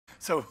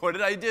So what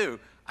did I do?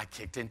 I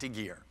kicked into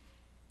gear.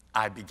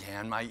 I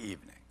began my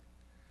evening.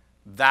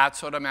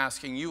 That's what I'm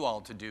asking you all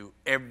to do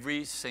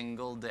every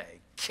single day.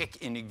 Kick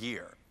into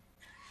gear.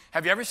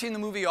 Have you ever seen the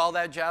movie All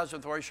That Jazz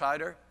with Roy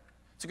Scheider?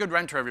 It's a good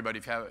renter, everybody,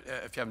 if you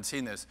haven't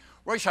seen this.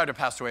 Roy Scheider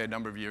passed away a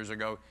number of years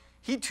ago.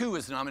 He, too,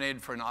 was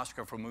nominated for an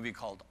Oscar for a movie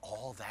called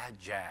All That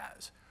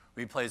Jazz,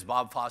 where he plays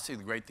Bob Fosse, the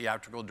great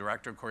theatrical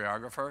director,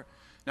 choreographer.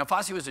 Now,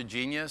 Fosse was a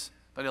genius,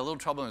 but had a little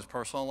trouble in his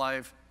personal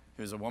life.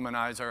 He was a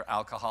womanizer,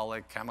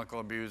 alcoholic, chemical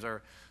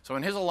abuser. So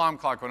when his alarm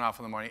clock went off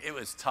in the morning, it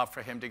was tough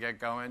for him to get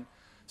going.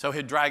 So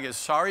he'd drag his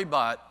sorry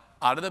butt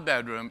out of the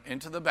bedroom,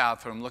 into the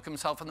bathroom, look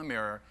himself in the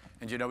mirror,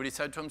 and you know what he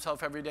said to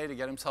himself every day to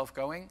get himself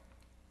going?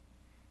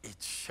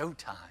 It's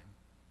showtime.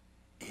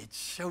 It's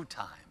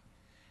showtime.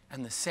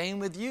 And the same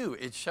with you,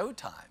 it's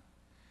showtime.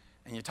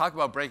 And you talk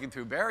about breaking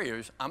through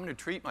barriers, I'm going to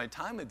treat my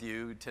time with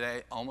you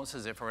today almost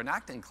as if we're an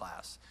acting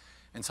class.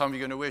 And some of you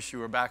are going to wish you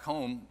were back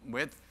home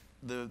with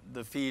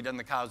the feed and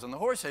the cows and the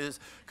horses,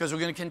 because we're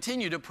going to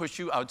continue to push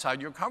you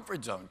outside your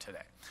comfort zone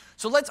today.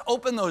 So let's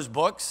open those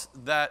books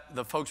that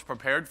the folks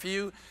prepared for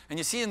you. And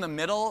you see in the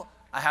middle,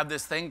 I have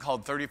this thing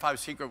called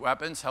 35 Secret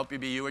Weapons, Help You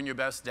Be You in Your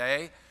Best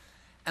Day.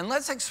 And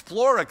let's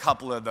explore a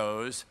couple of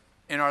those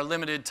in our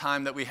limited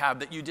time that we have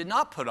that you did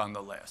not put on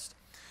the list.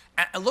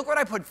 And look what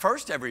I put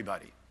first,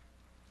 everybody.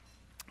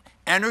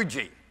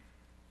 Energy.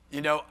 You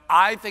know,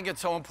 I think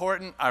it's so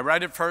important. I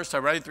read it first. I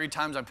read it 3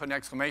 times. I put an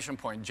exclamation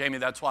point. Jamie,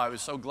 that's why I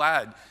was so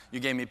glad you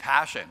gave me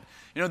passion.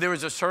 You know, there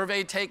was a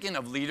survey taken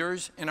of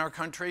leaders in our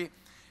country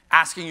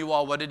asking you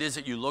all what it is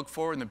that you look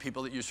for in the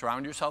people that you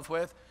surround yourself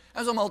with.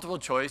 As a multiple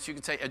choice, you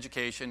could say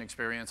education,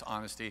 experience,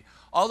 honesty.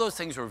 All those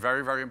things were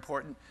very, very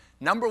important.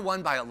 Number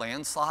 1 by a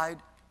landslide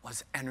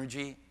was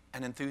energy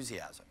and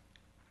enthusiasm.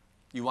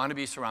 You want to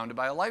be surrounded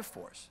by a life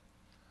force.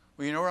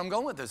 Well, you know where I'm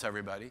going with this,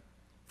 everybody.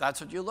 That's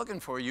what you're looking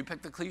for. You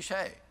pick the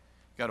cliche.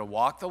 You got to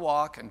walk the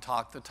walk and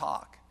talk the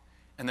talk.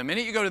 And the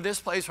minute you go to this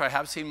place, where I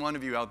have seen one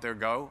of you out there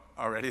go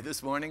already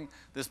this morning,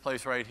 this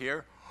place right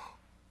here,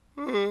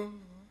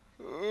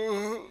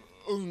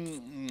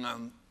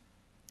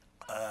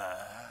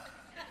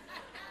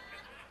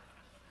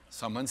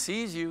 someone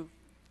sees you.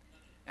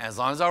 As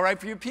long as it's all right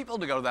for your people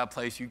to go to that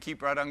place, you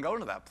keep right on going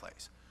to that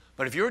place.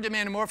 But if you're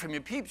demanding more from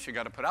your peeps, you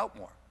got to put out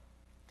more.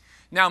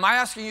 Now, am I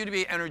asking you to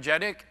be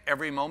energetic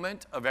every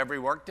moment of every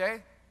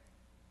workday?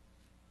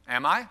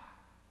 Am I?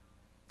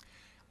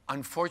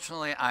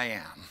 Unfortunately, I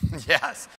am. Yes.